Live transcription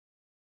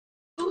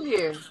blue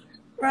hair?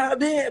 Bro,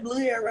 bad blue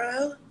hair,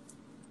 bro.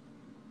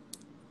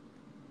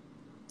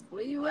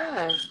 Where you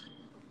at?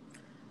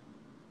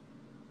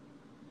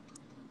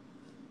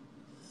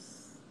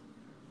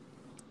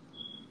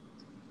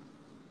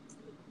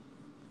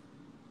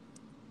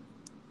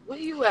 Where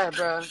you at,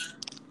 bro?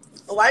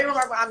 Why you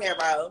remember I'm here,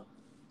 bro?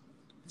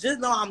 Just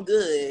know I'm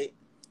good.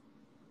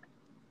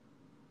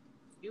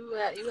 You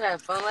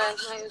had fun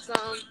last night or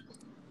something?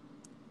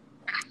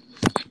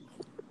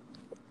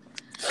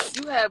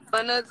 You had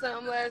fun or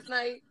something last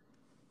night?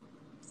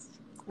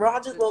 Bro, I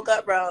just woke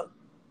up, bro.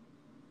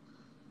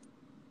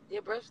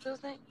 Your breath still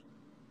stink?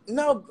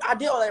 No, I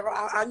did all that, bro.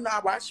 I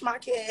washed my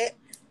cat,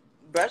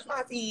 brushed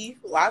my teeth,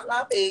 washed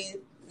my face.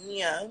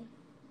 Yeah.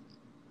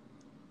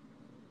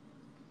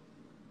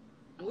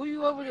 Who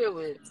you over there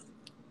with?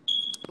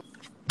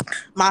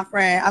 My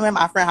friend, I'm at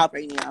my friend's house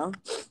right now.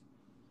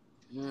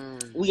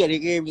 Mm. We at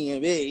an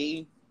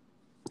Airbnb.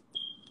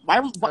 Why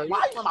you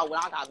talking about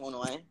what I got going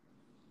on?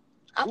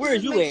 I Where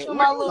just you make at? sure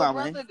Where my you little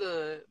going? brother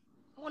good.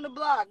 On the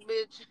block,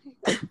 bitch.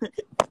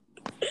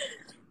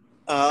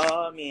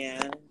 Oh,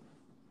 man.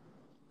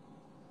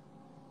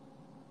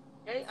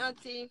 Hey,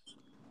 auntie.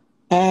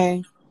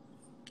 Hey.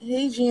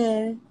 Hey,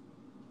 Jen.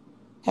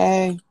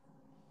 Hey.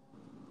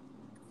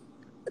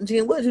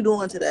 Jen, what you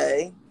doing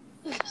today?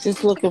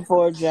 Just looking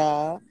for a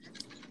job.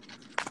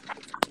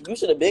 You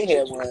should have been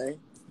had one.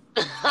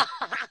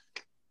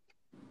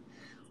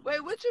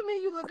 Wait, what you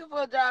mean you looking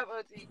for a job,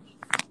 auntie?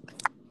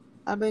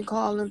 I've been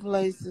calling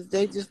places.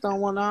 They just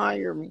don't want to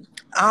hire me.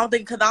 I don't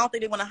think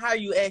they want to hire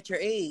you at your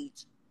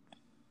age.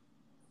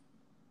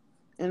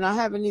 And I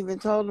haven't even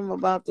told them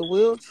about the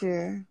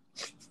wheelchair.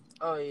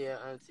 Oh, yeah,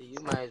 auntie. You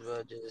might as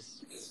well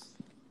just...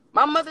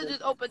 My mother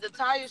just opened a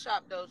tire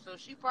shop, though, so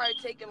she probably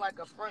taking, like,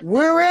 a front desk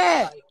Where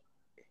job, at? like,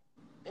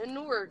 in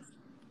Newark.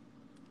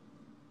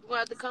 You gonna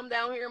have to come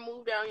down here and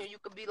move down here. You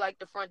could be, like,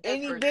 the front desk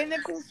Any person.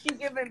 benefits? She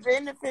giving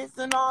benefits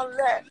and all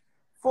that?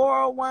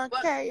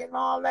 401k and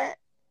all that?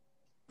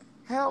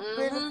 Health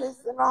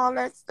benefits and all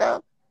that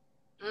stuff?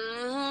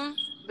 Mm-hmm.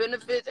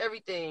 Benefits,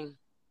 everything.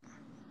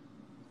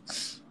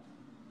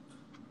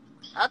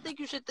 I think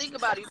you should think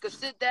about it. You could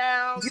sit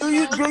down. Do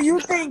you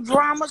think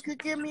Drama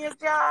could give me a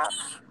job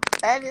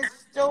at his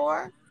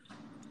store?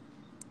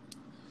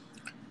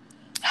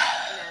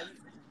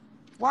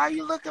 Why are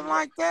you looking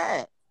like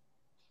that?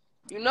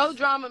 You know,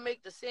 Drama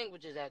make the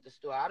sandwiches at the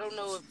store. I don't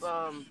know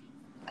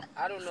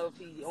if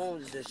he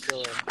owns the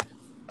store.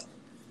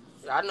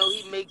 I know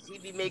he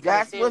be making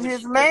That's the what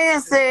sandwiches. his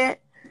man said.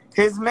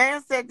 His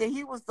man said that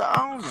he was the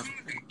owner.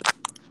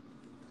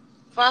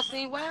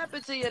 Faustine, what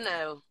happened to you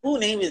now? Who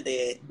name is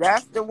that?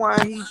 That's the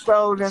one he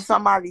sold in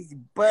somebody's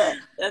butt.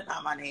 That's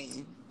not my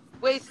name.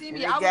 Wait,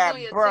 Seemy, I was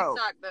on your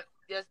TikTok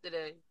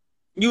yesterday.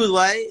 You was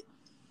what?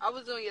 I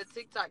was on your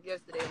TikTok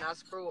yesterday and I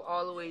scrolled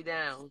all the way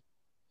down.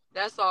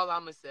 That's all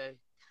I'm going to say.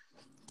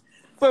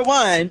 For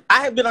one,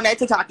 I have been on that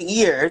TikTok in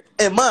years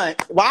and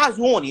months. Why is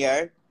you on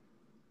here?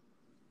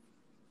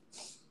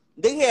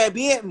 They had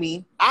banned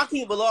me. I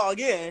can't belong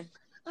again.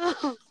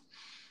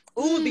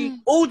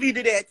 Uzi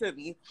did that to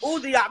me.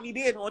 Uzi got me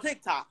banned on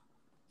TikTok.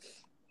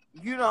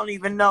 You don't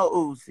even know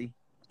Uzi.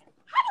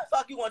 How the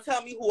fuck you gonna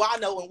tell me who I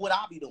know and what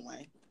I be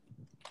doing?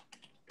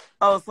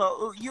 Oh,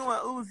 so you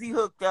and Uzi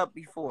hooked up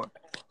before?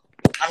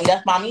 I mean,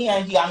 that's my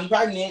man. He got me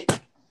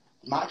pregnant.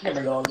 My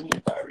camera going.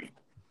 Sorry.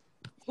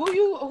 Who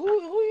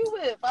you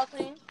with,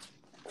 Faustine?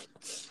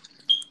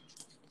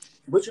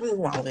 What you mean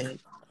who I'm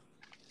with?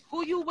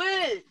 Who you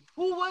with?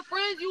 What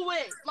friends you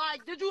with?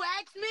 Like, did you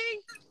ask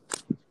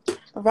me?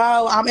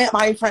 Bro, I'm at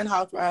my friend's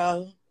house,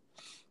 bro.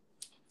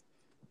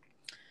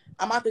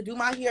 I'm about to do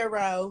my hair,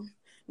 bro.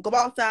 Go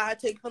outside,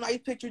 take some nice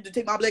pictures to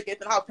take my black ass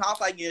in the house. I was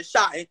like getting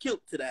shot and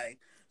killed today.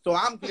 So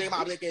I'm getting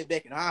my black ass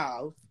back in the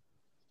house.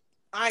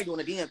 I ain't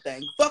doing a damn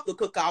thing. Fuck the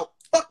cookout.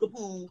 Fuck the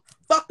pool.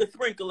 Fuck the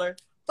sprinkler.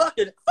 Fuck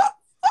the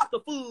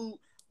food.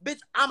 Bitch,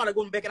 I'm gonna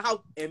go back in the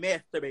house and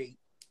masturbate.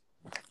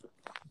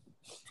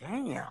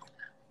 Damn.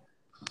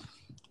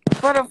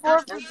 For the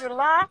 4th of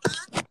July?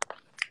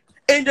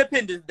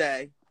 Independence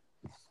Day.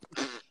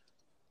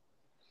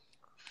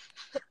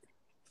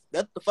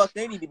 That's the fuck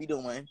they need to be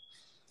doing.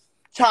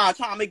 Trying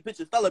to make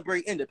bitches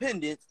celebrate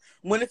independence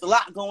when it's a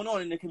lot going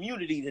on in the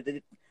community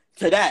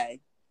today.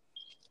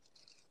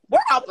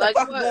 What the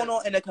fuck is going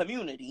on in the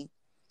community?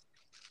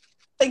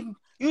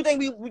 You think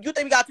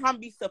we got time to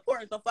be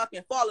supporting some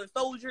fucking fallen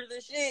soldiers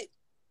and shit?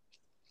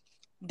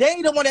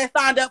 They the one that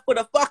signed up for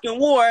the fucking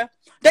war.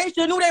 They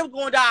should knew they was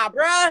gonna die,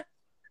 bruh.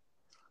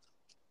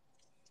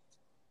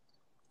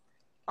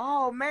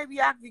 Oh,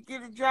 maybe I could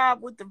get a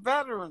job with the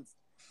Veterans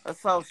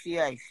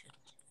Association.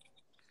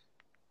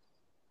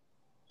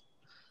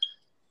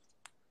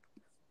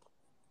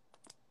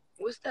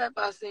 What's that,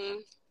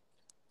 Faustine?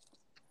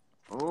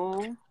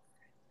 Oh.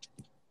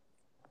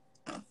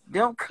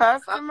 Them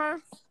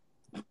customers?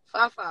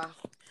 Fafa.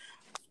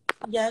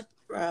 Yes,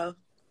 bro.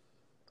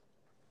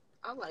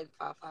 I like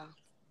Fafa.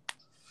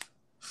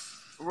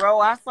 Ro,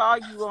 I saw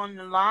you on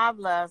the live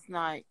last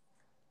night.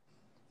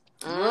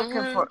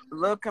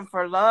 Looking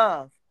for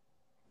love.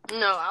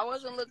 No, I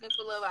wasn't looking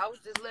for love. I was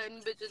just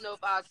letting bitches know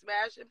if I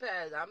smash and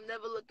pass. I'm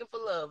never looking for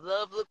love.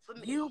 Love look for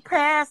me. You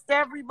passed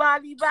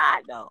everybody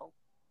by though.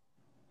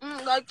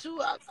 Like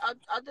two. I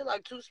did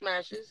like 2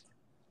 smashes.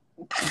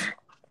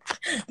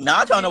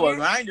 Now y'all know what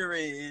Grindr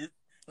is.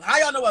 How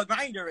y'all know what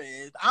Grindr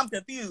is? I'm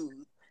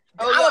confused.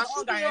 Oh, I y'all, was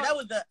on Grindr. I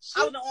wasn't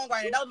on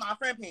Grindr. That was my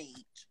friend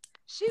page.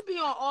 She be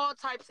on all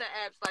types of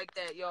apps like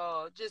that,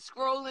 y'all. Just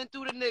scrolling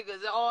through the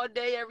niggas all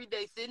day, every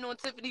day, sitting on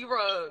Tiffany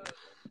Rug,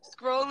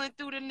 scrolling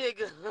through the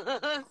niggas.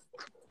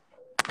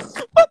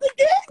 What the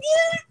gang?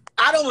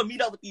 I don't want to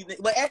meet up with these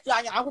niggas. But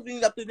actually, I was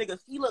meeting up with these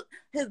niggas.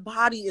 His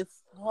body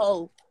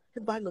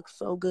looks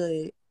so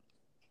good.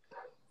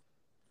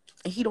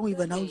 And he don't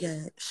even know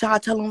yet. Should I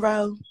tell him,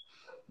 bro?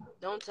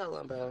 Don't tell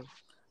him, bro.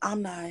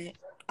 I'm not.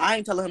 I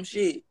ain't telling him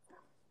shit.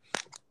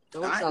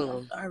 Don't tell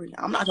him. Sorry,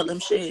 I'm not telling him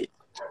shit.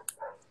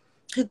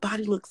 His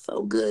body looks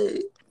so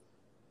good.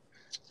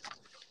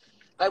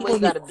 Like when he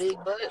got a big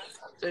butt.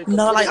 So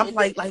No, like I'm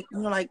like you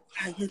know, like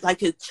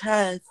his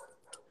chest.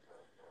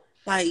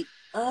 Like,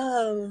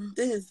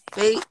 this is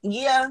fake.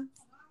 Yeah.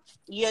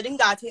 Then he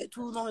got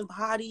tattoos on his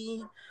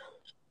body.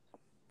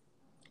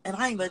 And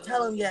I ain't even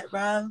tell him yet,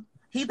 bro.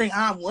 He think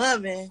I'm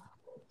woman.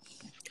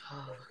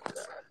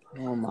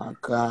 Oh my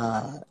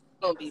God. He's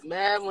gonna be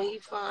mad when he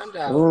find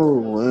out.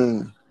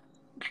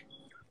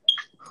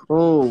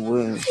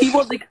 He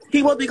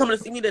won't be coming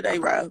to see me today,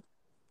 bro.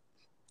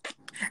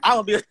 I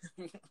will be. Wait.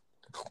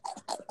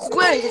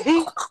 I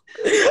will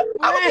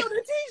be on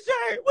the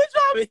t-shirt. What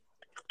y'all be?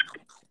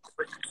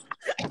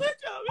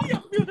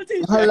 I'll be on the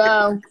t-shirt.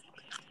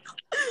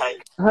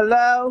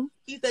 Hello.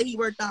 He said he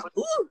worked out.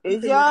 Ooh,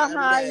 is y'all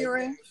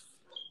hiring?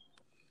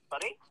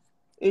 Buddy?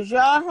 Is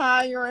y'all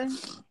hiring?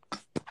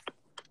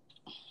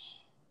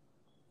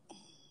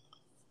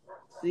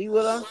 See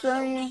what I'm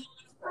saying?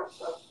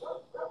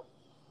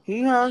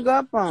 He hung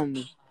up on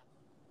me.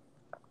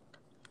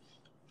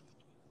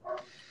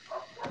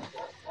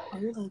 Oh,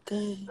 you look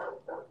good.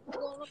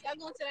 Y'all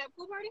going to that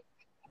pool party?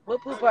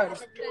 What pool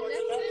party?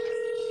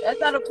 That's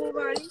not a pool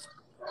party.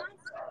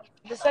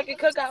 The second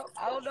cookout.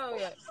 I don't know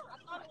yet.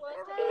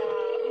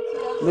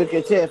 Look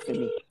at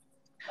Tiffany.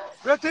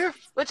 Right there.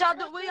 What y'all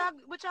do?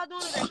 What y'all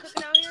doing today?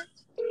 Cooking out here?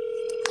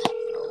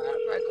 Oh, I'll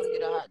probably come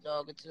get a hot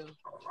dog or 2.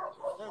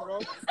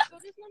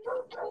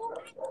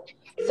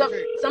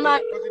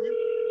 Somebody.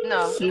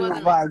 No. She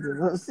invited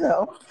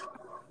herself.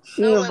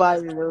 She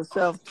invited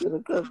herself to the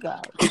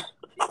cookout.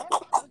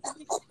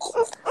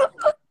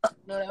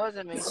 No, that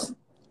wasn't me.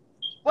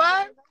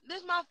 What? This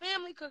is my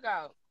family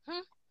cookout.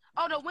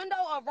 Oh, the window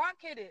of rock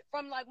hit it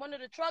from like one of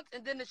the trucks,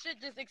 and then the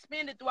shit just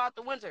expanded throughout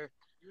the winter.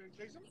 You didn't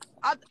chase him?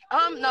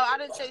 No, I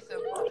didn't chase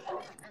him.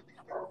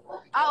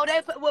 Oh,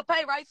 they will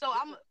pay, right? So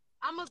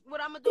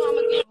what I'm gonna do? I'm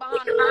gonna get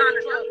behind the back of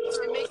the truck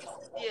and make it.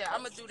 Yeah,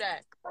 I'm gonna do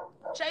that.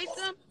 Chase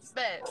him,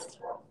 bet.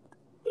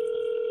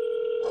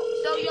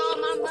 So y'all,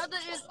 my mother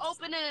is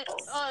opening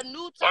a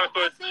new top.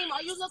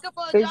 Are you looking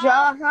for a job? Is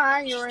y'all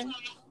hiring?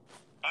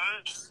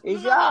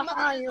 Is y'all my mother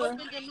hiring? just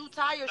opened a new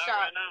tire shop.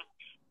 Right now.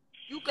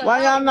 You can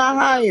Why y'all not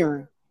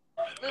hiring?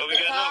 Well, we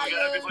got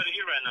everybody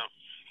here right now.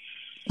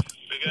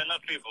 We got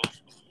enough people.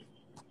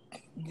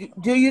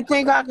 Do you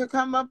think I could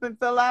come up and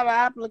fill out an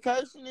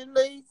application at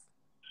least?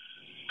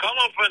 Come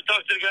up and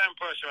talk to the guy in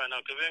person right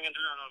now, because we ain't going to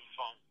do that over the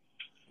phone.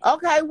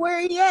 Okay, where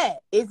he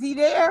at? Is he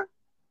there?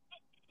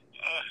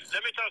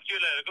 Let me talk to you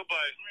later.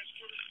 Goodbye.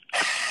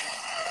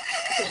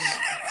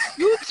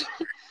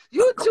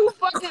 You too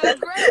fucking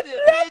aggressive.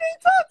 Let me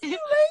talk to you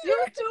later.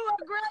 You too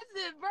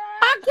aggressive, bro.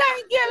 I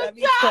can't get a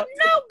job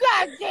no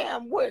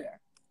goddamn where.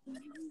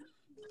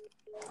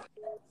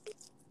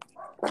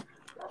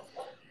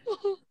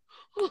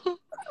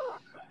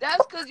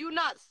 That's because you're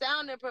not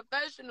sounding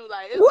professional.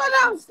 Like what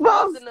I'm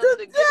supposed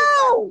to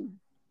do?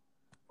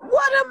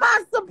 What am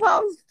I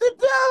supposed to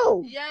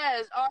do?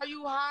 Yes. Are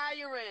you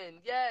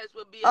hiring? Yes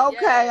would be a okay.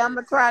 Yes. I'm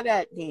gonna try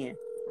that then.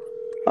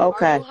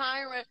 Okay. Are you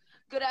hiring?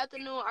 Good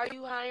afternoon. Are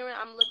you hiring?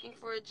 I'm looking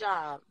for a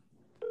job.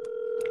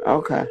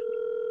 Okay.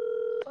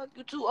 Fuck,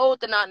 you too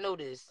old to not know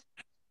this.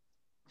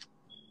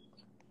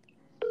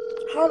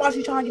 How long is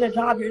she trying to get a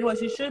job here? Anyway,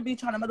 she should be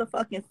trying to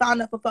motherfucking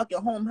sign up for fucking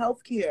home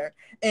health care,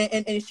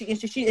 and she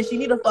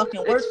need a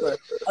fucking worker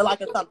or like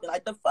or something.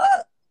 Like the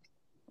fuck.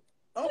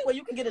 Oh, well,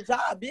 you can get a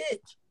job,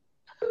 bitch.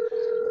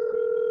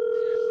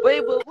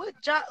 Wait, but what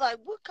job? Like,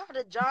 what kind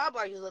of job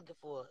are you looking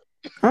for?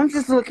 I'm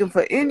just looking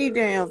for any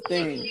damn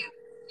thing.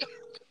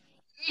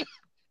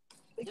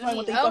 They claim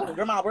what they fucking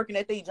grandma working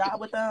at their job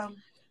with them.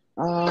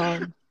 Oh,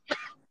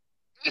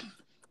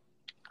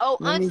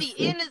 Auntie,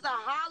 N is a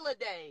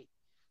holiday.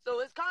 So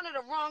it's kind of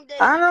the wrong day.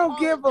 I don't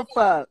give a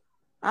fuck.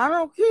 I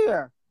don't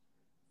care.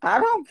 I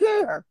don't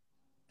care.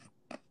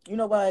 You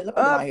know what?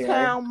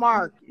 Uptown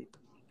Market.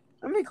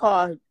 Let me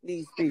call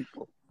these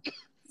people.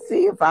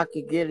 See if I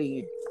can get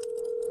in.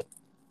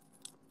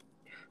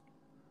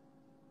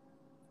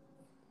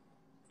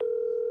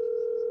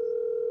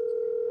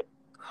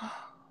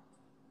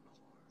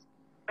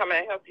 How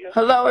may I help you?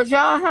 Hello, is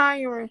y'all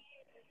hiring?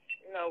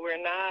 No,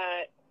 we're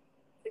not.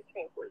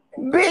 16,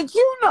 14. Bitch,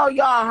 you know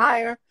y'all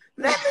hiring.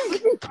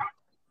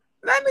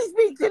 Let me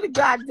speak to the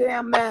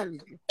goddamn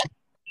manager.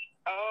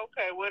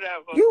 Okay,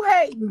 whatever. You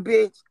hating,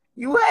 bitch.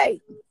 You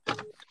hating.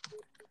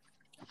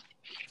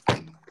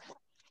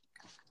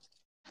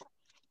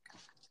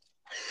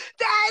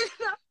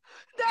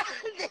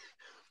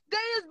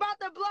 They is about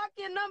to block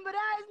your number.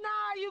 That is not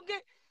how you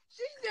get.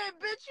 She said,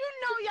 bitch, you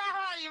know y'all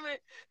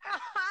hiring.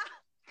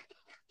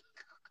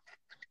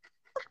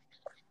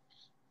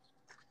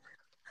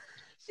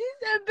 She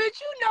said, bitch,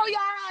 you know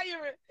y'all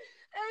hiring.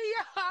 Hey,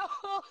 yo.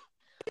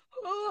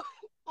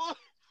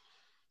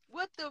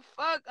 What the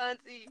fuck,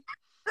 auntie?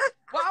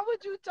 Why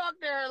would you talk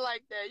to her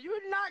like that?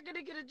 You're not going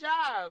to get a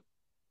job.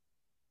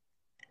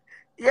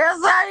 Yes,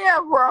 I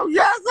am, bro.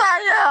 Yes,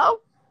 I am.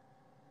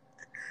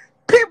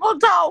 People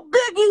told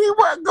Biggie he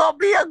wasn't going to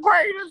be a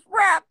greatest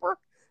rapper,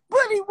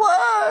 but he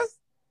was.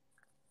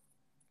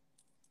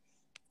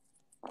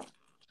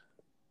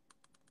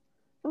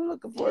 I'm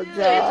looking for a job.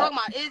 They talking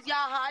about, is y'all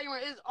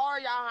hiring? Are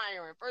y'all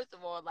hiring? First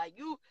of all, like,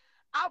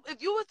 if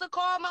you was to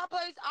call my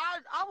place,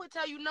 I would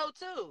tell you no,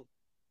 too.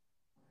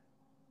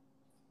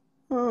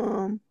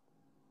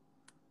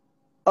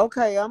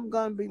 Okay, I'm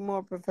going to be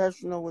more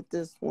professional with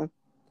this one.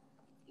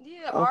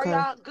 Yeah, are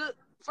y'all good?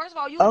 First of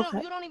all, you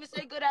don't even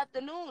say good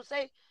afternoon.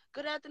 Say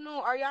good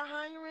afternoon. Are y'all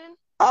hiring?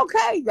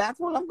 Okay, that's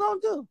what I'm going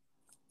to do.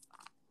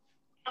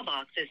 The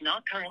box is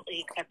not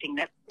currently accepting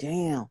that.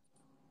 Damn.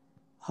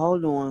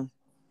 Hold on.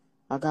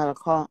 I got to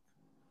call.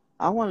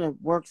 I want to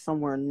work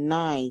somewhere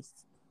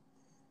nice.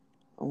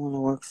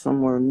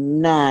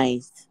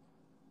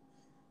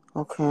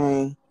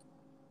 Okay.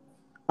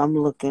 I'm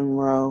looking,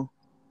 bro.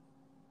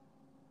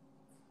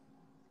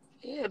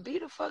 Yeah, be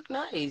the fuck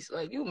nice.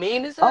 Like, you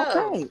mean as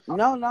hell. Okay.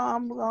 No,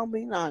 I'm gonna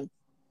be nice.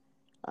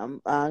 I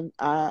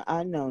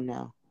know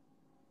now.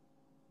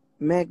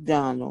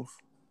 McDonald's.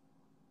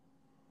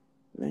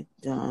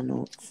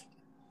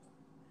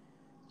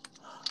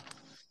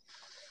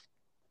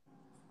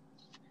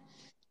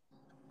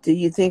 Do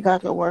you think I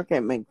could work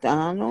at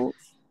McDonald's?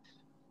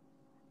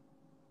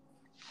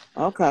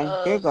 Okay,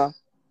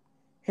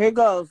 Here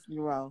goes,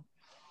 bro.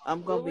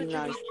 I'm gonna be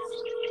nice.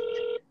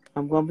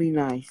 I'm gonna be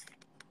nice.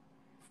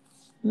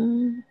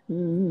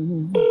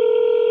 Mm-hmm.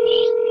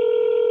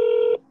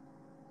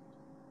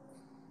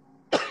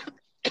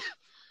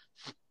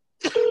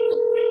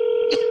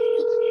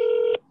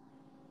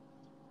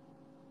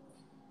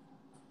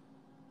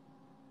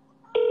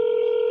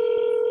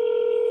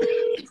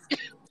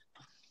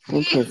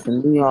 They're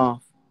pissing me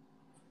off.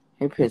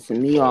 They're pissing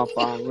me off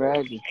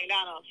already.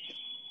 McDonald's.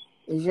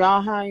 Is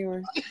y'all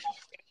hiring?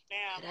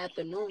 Now, good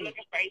afternoon.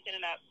 Looking for 18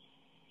 and up.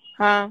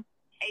 Huh?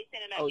 18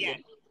 and up,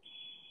 yes.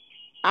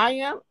 I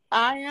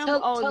am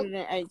older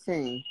than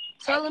 18.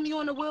 Tell them you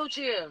in a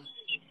wheelchair.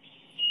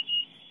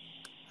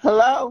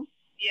 Hello?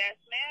 Yes,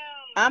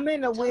 ma'am. I'm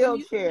in a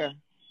wheelchair.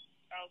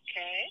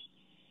 Okay.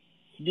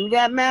 Do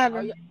that matter?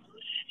 I mean, we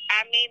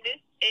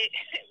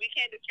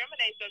can't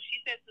discriminate. So if she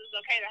says it's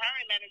okay, the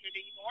hiring manager,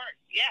 then you can work.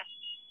 Yeah.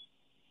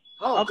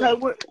 Oh, okay.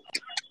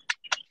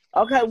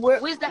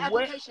 Where's the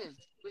application?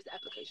 Where's the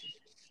application?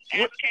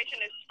 The application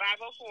is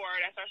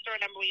 504. That's our store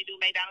number when you do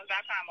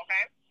McDonald's.com,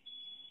 okay?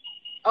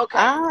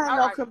 Okay. I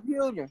have no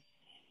computer.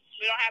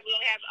 We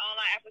only have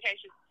online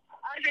applications.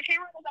 Andre, can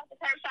you run us off the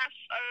curb stop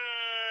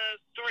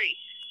 3?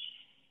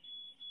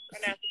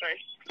 And that's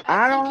 3.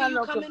 I don't have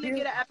no come computer.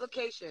 In and get an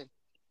application?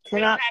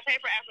 We don't have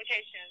paper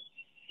applications.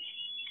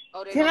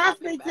 Oh, can I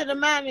speak to the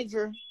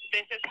manager?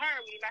 This is her.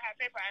 We do not have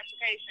paper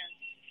applications.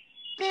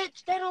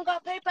 Bitch, they don't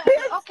got paper.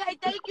 Okay,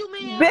 thank you,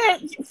 ma'am.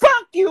 Bitch,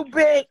 fuck you,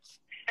 bitch.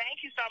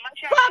 Thank you so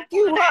much. Fuck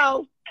you,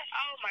 hoe.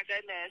 Oh, my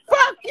goodness.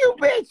 Fuck you,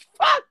 bitch.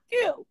 Fuck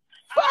you.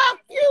 Fuck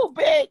you,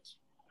 bitch.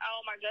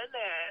 Oh, my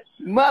goodness.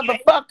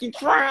 Motherfucking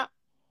Trump.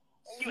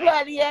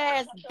 Slutty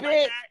ass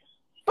bitch.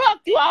 Fuck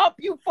you. I hope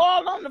you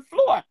fall on the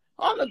floor.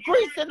 On the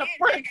grease in the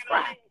french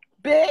fry.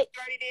 Bitch.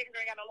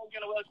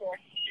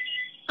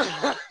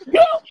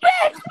 You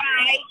bitch.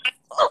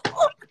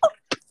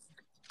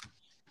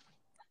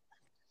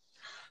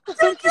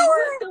 Did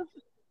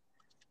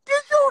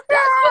you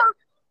hear?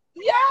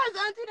 Yes,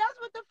 auntie, that's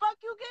what the fuck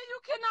you get. You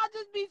cannot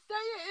just be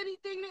saying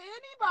anything to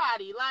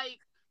anybody. Like,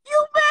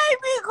 you made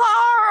me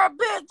call her a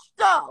bitch,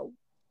 though.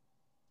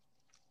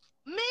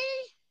 Me?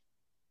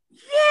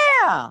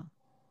 Yeah.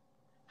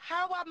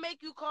 How I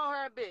make you call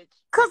her a bitch?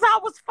 Because I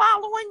was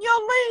following your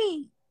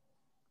lead.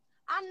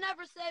 I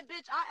never said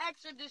bitch. I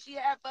asked her, did she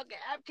have fucking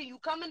app? Can you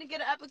come in and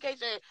get an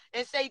application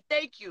and say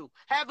thank you?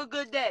 Have a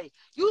good day.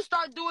 You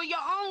start doing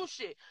your own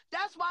shit.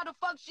 That's why the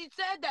fuck she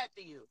said that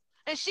to you.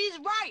 And she's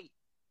right.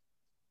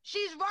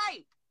 She's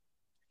right.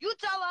 You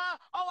tell her,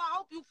 oh, I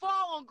hope you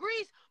fall on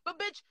grease, but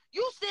bitch,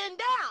 you sitting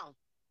down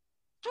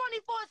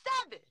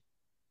 24/7.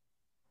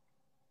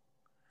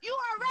 You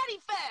already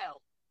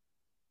failed.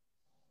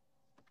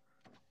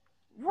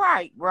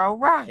 Right, bro,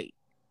 right.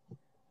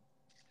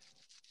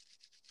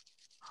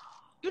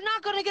 You're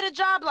not going to get a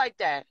job like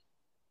that.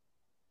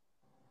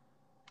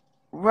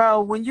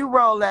 Bro, when you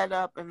roll that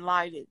up and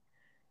light it,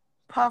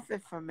 puff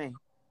it for me.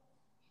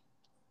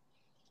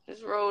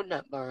 It's rolled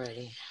up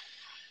already.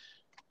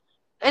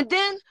 And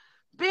then,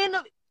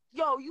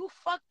 Yo, you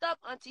fucked up,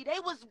 auntie. They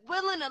was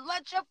willing to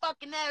let your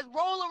fucking ass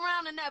roll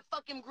around in that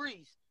fucking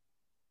grease.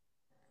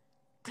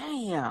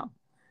 Damn.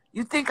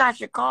 You think I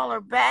should call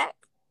her back?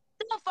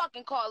 Don't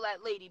fucking call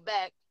that lady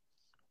back.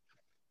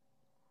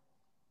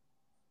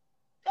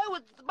 They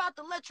was about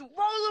to let you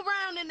roll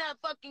around in that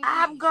fucking grease.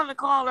 I'm gonna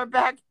call her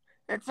back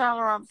and tell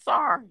her I'm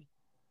sorry.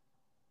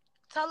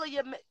 Tell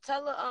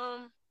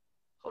her,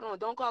 hold on,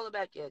 don't call her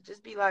back yet.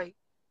 Just be like,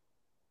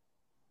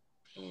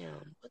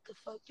 damn, what the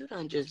fuck? You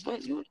done just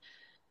went, you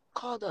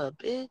called her a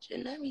bitch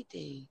and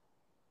everything.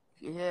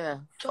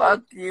 Yeah,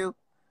 fuck you.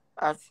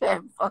 I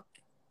said fuck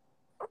you.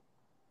 I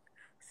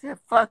said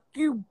fuck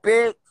you,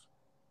 bitch.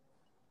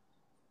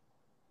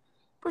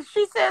 But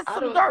she said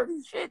some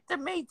dirty shit to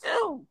me,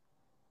 too.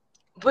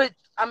 But,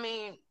 I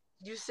mean,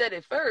 you said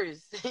it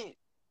first.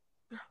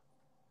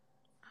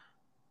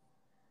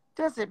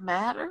 Does it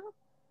matter?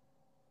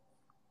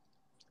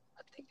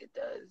 I think it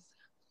does.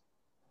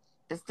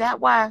 Is that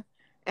why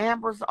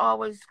Amber's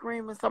always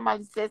screaming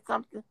somebody said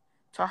something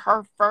to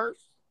her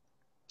first?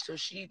 So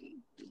she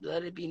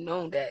let it be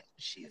known that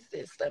she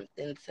said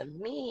something to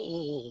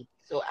me,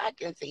 so I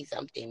can say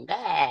something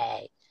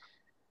back.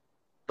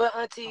 But,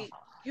 auntie,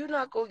 you're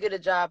not going to get a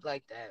job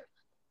like that.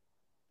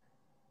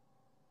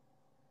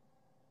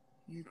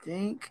 You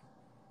think?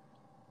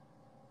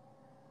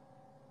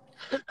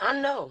 I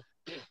know.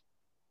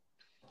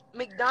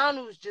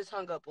 McDonald's just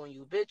hung up on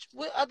you, bitch.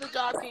 What other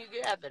job can you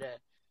get after that?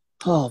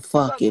 Oh,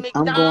 fuck it.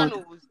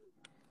 McDonald's.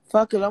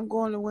 Fuck it, I'm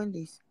going to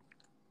Wendy's.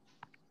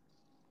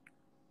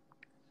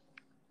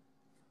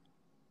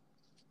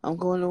 I'm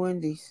going to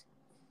Wendy's.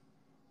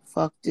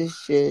 Fuck this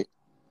shit.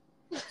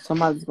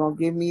 Somebody's gonna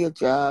give me a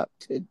job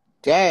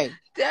today.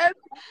 That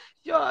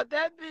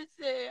bitch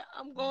said,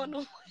 I'm going to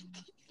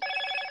Wendy's.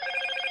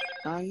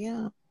 I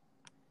am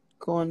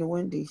going to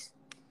Wendy's.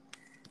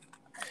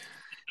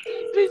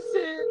 That bitch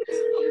said,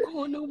 I'm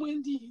going to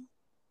Wendy's.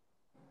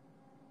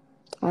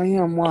 I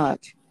am.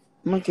 Watch.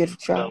 I'm gonna get a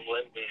job.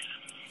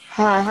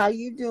 Hi, how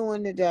you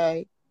doing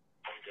today?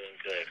 I'm doing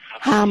good.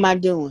 How am I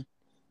doing?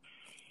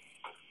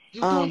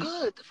 You doing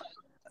good.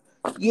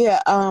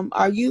 Yeah,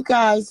 are you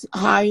guys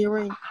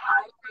hiring?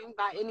 Hiring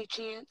by any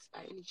chance?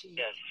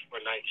 Yes, for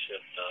night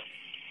shift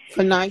though.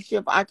 For night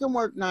shift? I can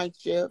work night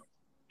shift.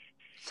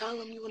 Tell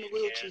them you in a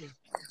wheelchair.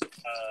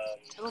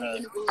 Tell them you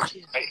in a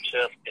wheelchair. Night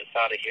shift gets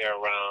out of here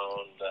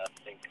around I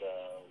think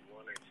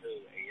 1 or 2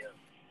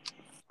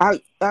 a.m.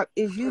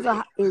 Is you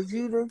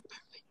the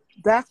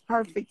that's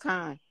perfect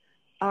time.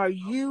 Are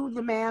you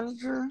the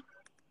manager?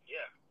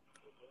 Yeah.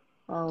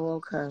 Oh,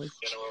 okay.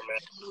 General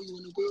manager. I know you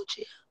in a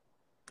wheelchair.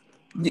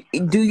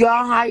 Do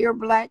y'all hire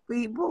black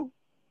people?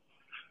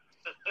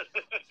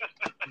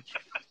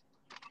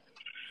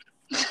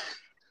 It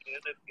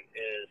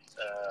is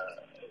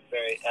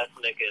very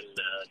ethnic and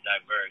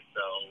diverse,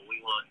 so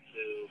we want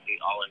to be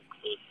all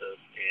inclusive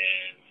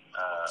and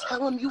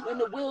tell them you in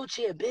a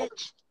wheelchair,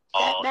 bitch.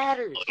 That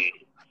matters.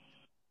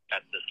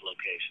 At this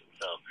location,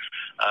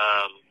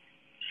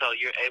 so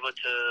you're able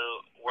to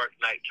work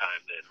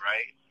nighttime then,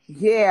 right?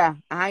 Yeah,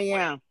 I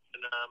am.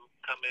 And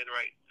come in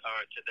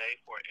today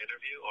for an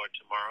interview or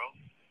tomorrow?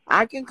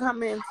 I can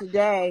come in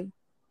today.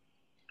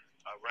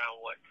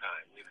 Around what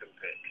time? You can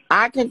pick.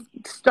 I can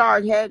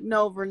start heading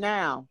over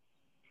now.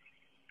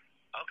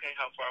 Okay,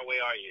 how far away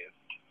are you?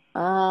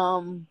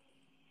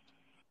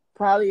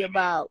 Probably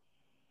about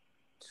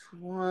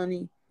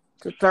 20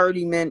 to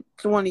 30 minutes,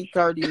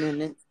 30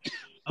 minutes.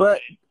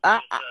 But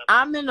okay.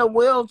 I'm in a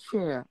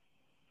wheelchair.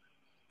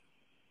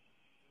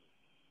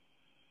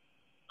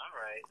 All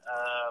right.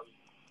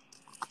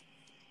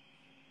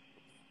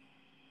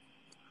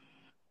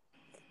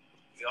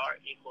 We are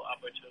equal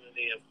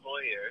opportunity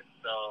employers,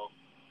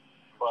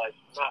 but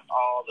not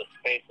all the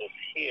spaces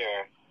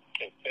here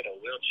can fit a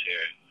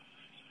wheelchair.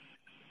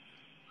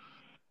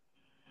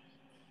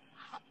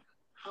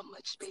 How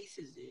much space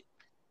is it?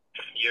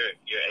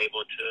 You're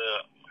able to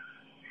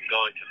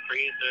go into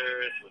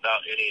freezers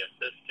without any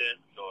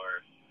assistance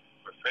or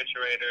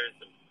refrigerators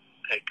and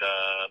pick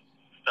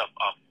stuff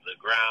off the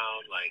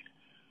ground, like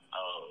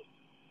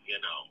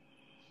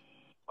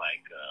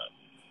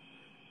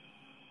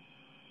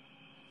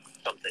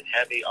something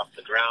heavy off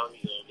the ground.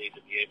 You'll need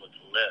to be able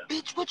to lift.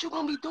 Bitch, what you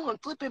gonna be doing?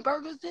 Flipping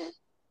burgers then?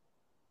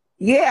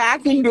 Yeah, I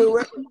can do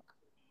it. Okay.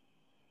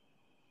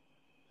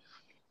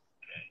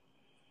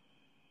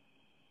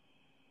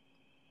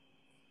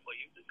 Well,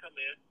 you can come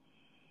in.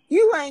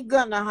 You ain't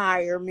gonna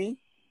hire me.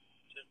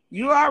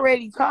 You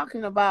already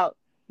talking about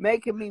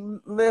making me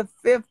lift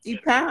 50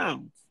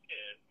 pounds.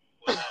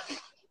 Then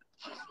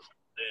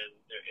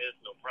there is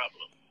no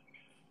problem.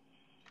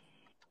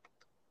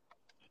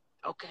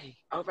 Okay,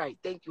 all right,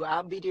 thank you.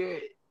 I'll be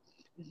there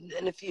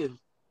in a few.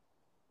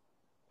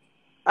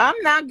 I'm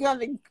not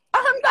gonna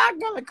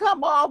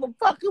come all the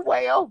fucking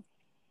way over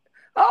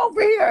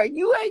here.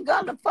 You ain't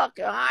gonna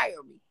fucking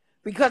hire me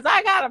because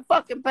I gotta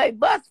fucking pay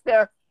bus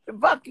fare to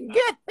fucking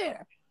get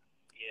there.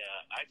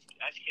 Yeah,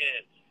 I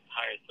can't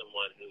hire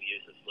someone who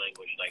uses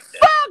language like that.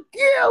 Fuck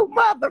you,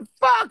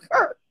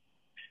 motherfucker!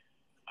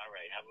 All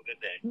right, have a good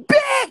day.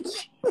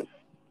 Bitch!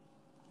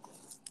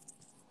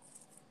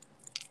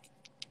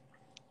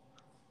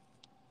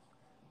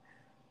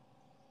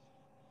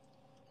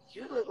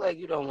 You look like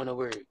you don't want to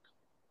work.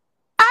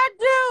 I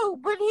do,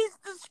 but he's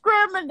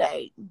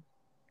discriminating.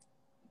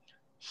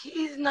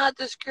 He's not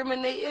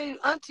discriminating.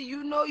 Auntie,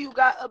 you know you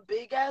got a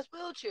big-ass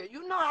wheelchair.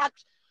 You know how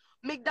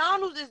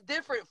McDonald's is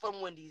different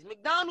from Wendy's.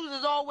 McDonald's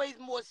is always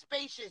more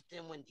spacious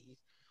than Wendy's.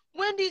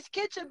 Wendy's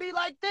kitchen be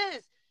like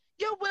this.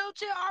 Your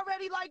wheelchair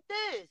already like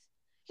this.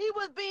 He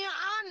was being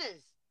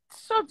honest.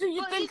 So do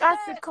you But think he I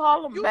said, should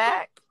call him you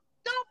back?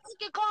 Don't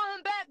fucking call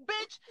him back,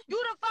 bitch. You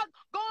the fuck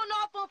going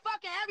off on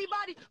fucking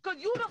everybody because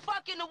you the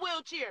fuck in the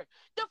wheelchair.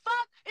 The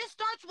fuck? It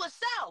starts with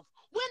self.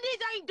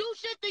 Wendy's ain't do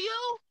shit to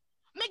you.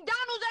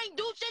 McDonald's ain't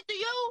do shit to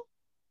you.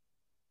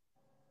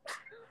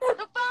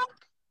 The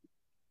fuck?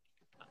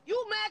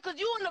 You mad because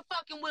you in the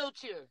fucking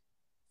wheelchair.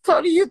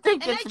 So do you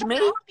think And it's they trying me?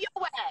 to help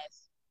your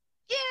ass.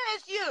 Yeah,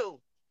 it's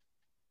you.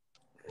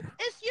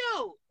 It's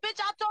you. Bitch,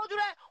 I told you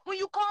that when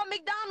you called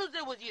McDonald's,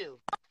 it was you.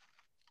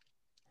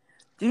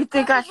 Do you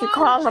think I What's should wrong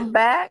call with him you?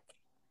 back?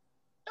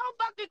 Don't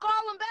fucking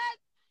call him back.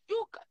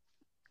 You,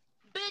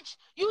 bitch,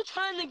 you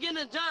trying to get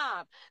a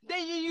job.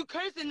 Then you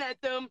cursing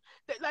at them.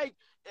 That, like,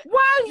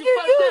 Why are you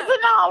fucked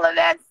using up. all of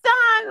that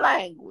sign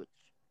language?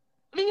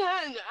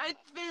 I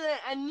feel like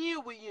I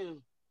knew with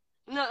you.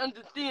 Not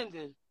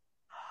understanding.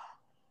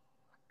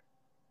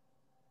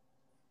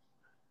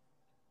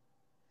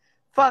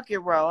 Fuck it,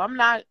 bro. I'm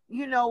not,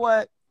 you know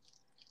what?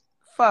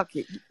 Fuck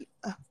it.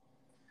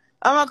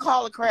 I'm going to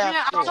call the craft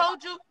Yeah, I store.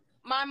 told you,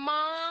 my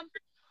mom.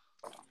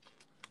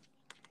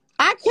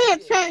 I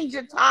can't change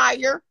a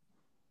tire.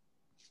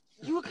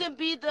 You can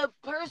be the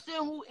person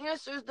who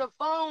answers the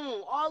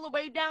phone all the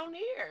way down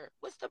here.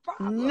 What's the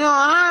problem? No,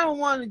 I don't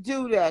want to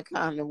do that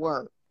kind of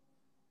work.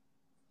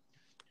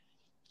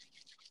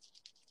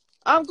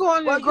 I'm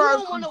going to the grocery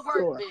you don't want to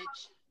store. work,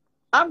 bitch.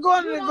 I'm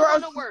going to You the don't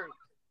grocery want to work.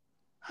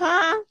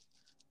 Huh?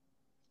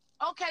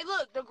 Okay,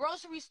 look, the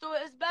grocery store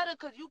is better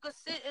because you could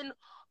sit in,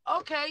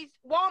 okay,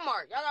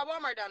 Walmart. Y'all got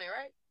Walmart down there,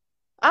 right?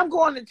 I'm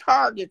going to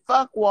Target.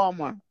 Fuck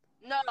Walmart.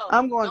 No.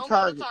 I'm going don't to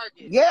Target. Go to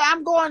Target. Yeah,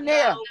 I'm going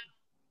there. No.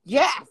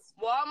 Yes.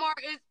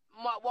 Walmart is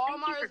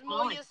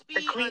more your speed.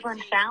 The Cleveland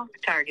auntie. South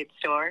Target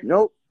store.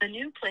 Nope. The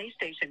new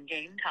PlayStation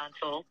game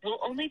console will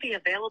only be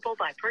available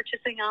by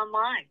purchasing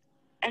online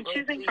and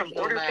choosing from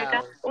order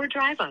pickup or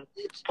drive up.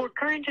 For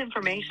current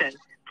information,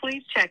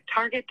 please check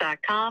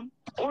Target.com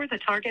or the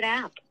Target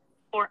app.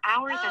 For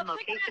hours and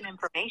location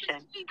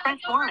information, press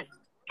 1.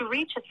 To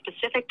reach a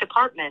specific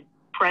department,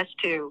 press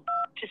 2.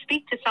 To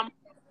speak to someone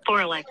for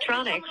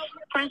electronics,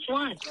 press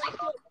 1.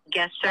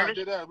 Guest service.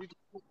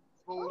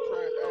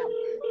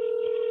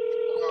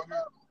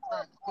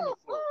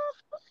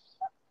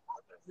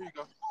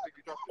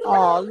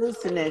 Oh,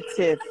 listen to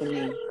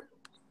Tiffany.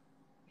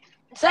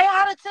 Say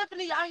hi to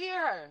Tiffany. I hear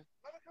her.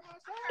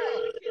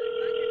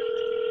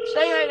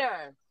 Say hi to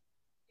her.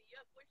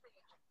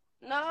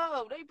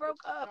 No, they broke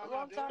up a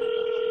long time ago.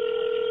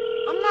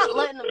 I'm not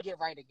letting them get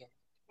right again.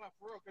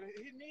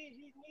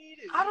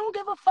 I don't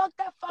give a fuck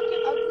that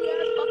fucking ugly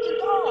ass fucking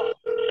dog.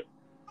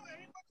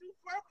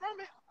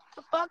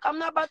 The fuck? I'm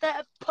not about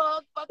that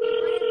pug fucking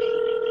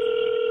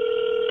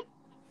grandbaby.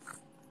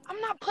 I'm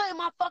not putting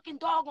my fucking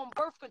dog on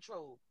birth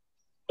control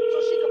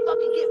so she can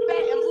fucking get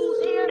fat and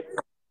lose hair.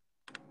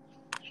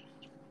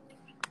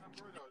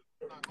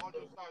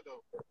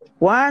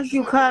 Why is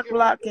you cock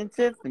blocking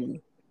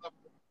Tiffany?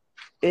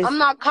 I'm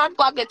not cock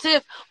blocking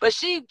Tiff, but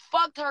she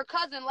fucked her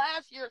cousin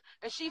last year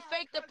and she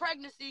faked the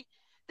pregnancy.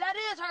 That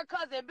is her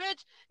cousin,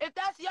 bitch. If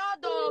that's y'all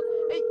dog,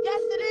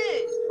 yes it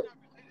is.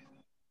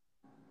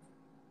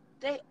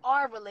 They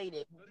are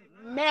related.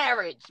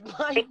 Marriage.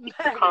 Thank you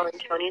for calling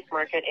Tony's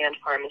Market and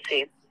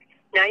Pharmacy.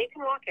 Now you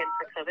can walk in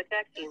for COVID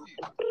vaccines.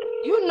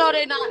 You know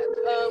they're not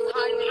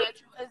hiding at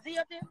you. Is he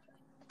up there?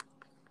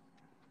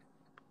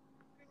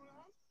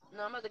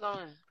 No, I'm about to go in.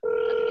 I have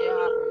to get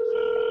hot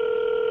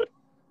first.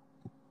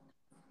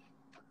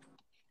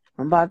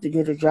 I'm about to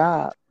get a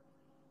job.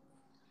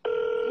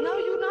 No,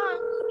 you not.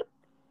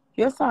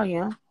 Yes, I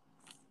am.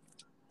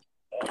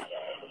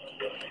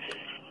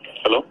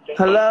 Hello?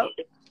 Hello?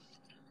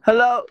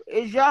 Hello?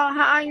 Is y'all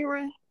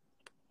hiring?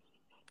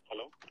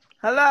 Hello?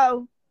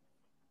 Hello?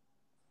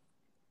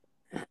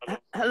 Hello?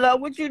 Hello?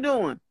 What you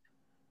doing?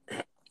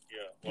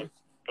 Yeah.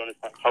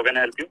 How can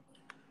I help you?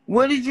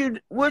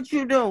 What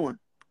you doing?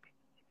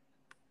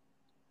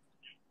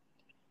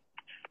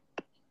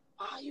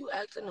 Why are you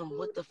asking them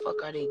what the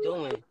fuck are they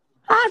doing?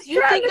 I'm You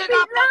trying think to they be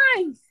got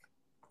nice.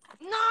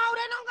 No,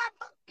 they don't got.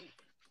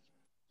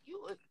 You.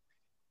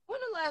 When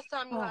the last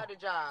time you had a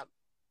job?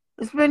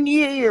 It's been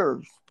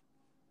years.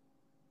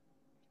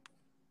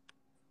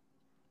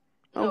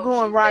 I'm No,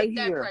 going she right faked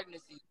here. that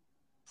pregnancy.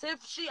 Tiff,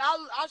 she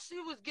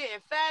was getting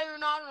fatter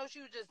and all. I don't know.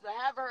 She was just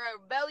having her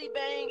belly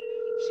bang.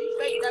 She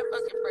faked that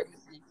fucking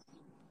pregnancy.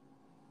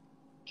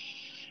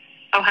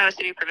 Ohio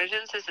City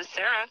Provisions. This is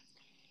Sarah.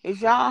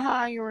 Is y'all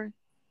hiring?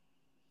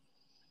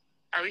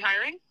 Are we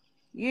hiring?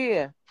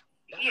 Yeah.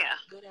 Yeah.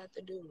 Good at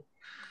to do.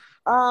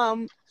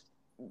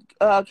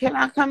 Can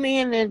I come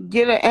in and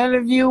get an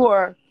interview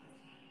or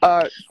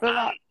fill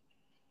out?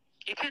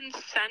 You can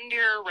send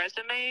your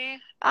resume.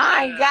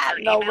 I ain't got or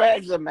no email.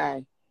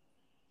 resume.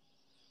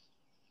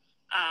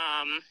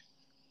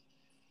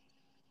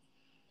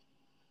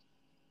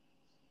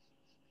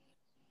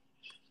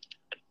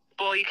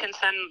 Well, you can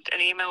send an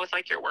email with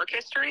like your work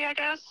history, I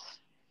guess,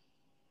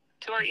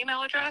 to our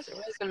email address.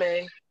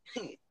 Resume.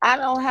 I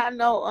don't have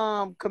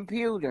no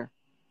computer.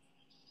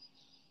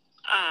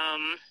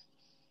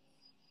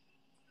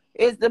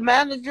 Is the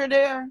manager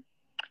there?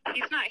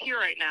 He's not here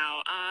right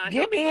now.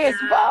 Give me his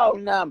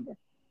phone number.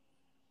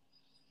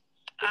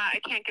 I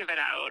can't give it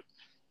out.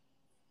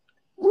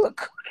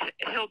 Look,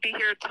 He'll be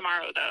here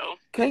tomorrow, though.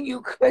 can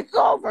you click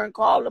over and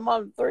call him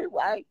on the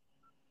three-way?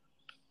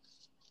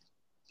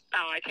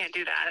 Oh, I can't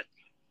do that.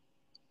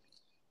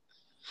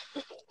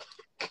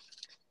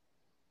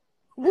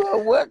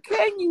 Well, what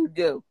can you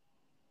do?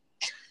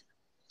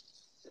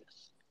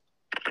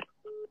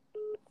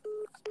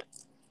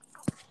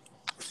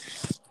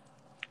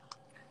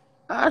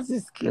 I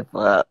just give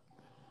up.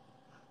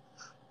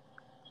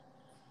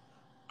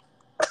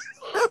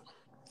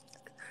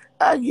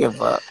 I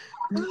give up.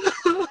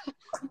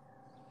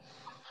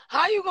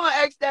 How you gonna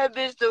ask that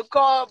bitch to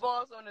call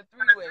boss on the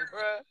three-way,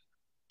 bruh?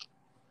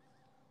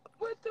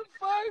 What the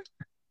fuck?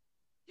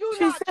 You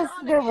She not said trying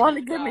she to didn't get want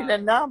to this give me guy. the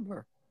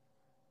number.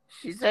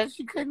 She said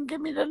she couldn't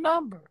give me the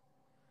number.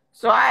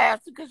 So I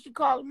asked her, could she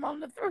call him on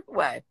the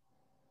three-way?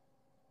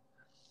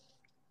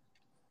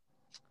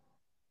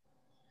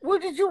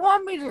 What did you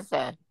want me to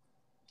say?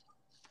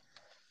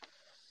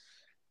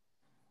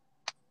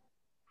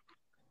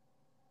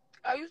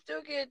 Are you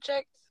still getting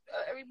checks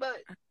every month?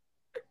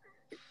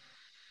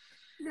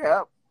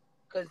 Yep.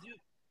 Cause you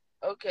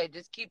okay?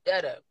 Just keep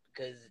that up,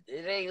 cause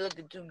it ain't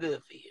looking too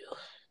good for you.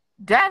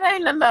 That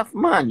ain't enough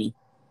money.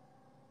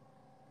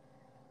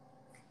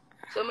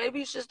 So maybe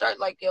you should start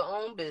like your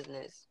own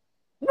business.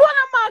 What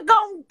am I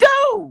gonna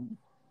do?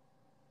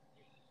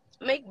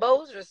 Make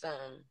bows or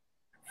something.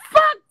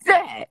 Fuck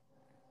that.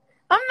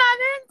 I'm not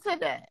into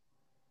that.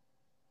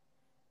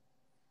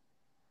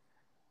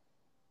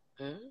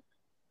 Hmm?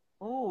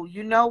 Oh,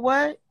 you know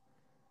what?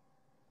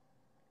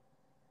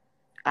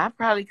 I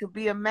probably could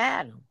be a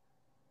madam.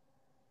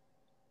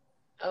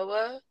 Oh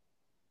what?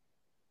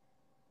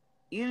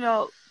 You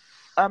know,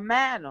 a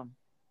madam.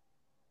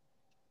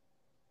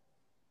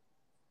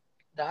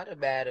 Not a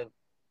matter.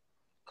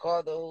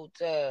 Call the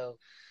hotel.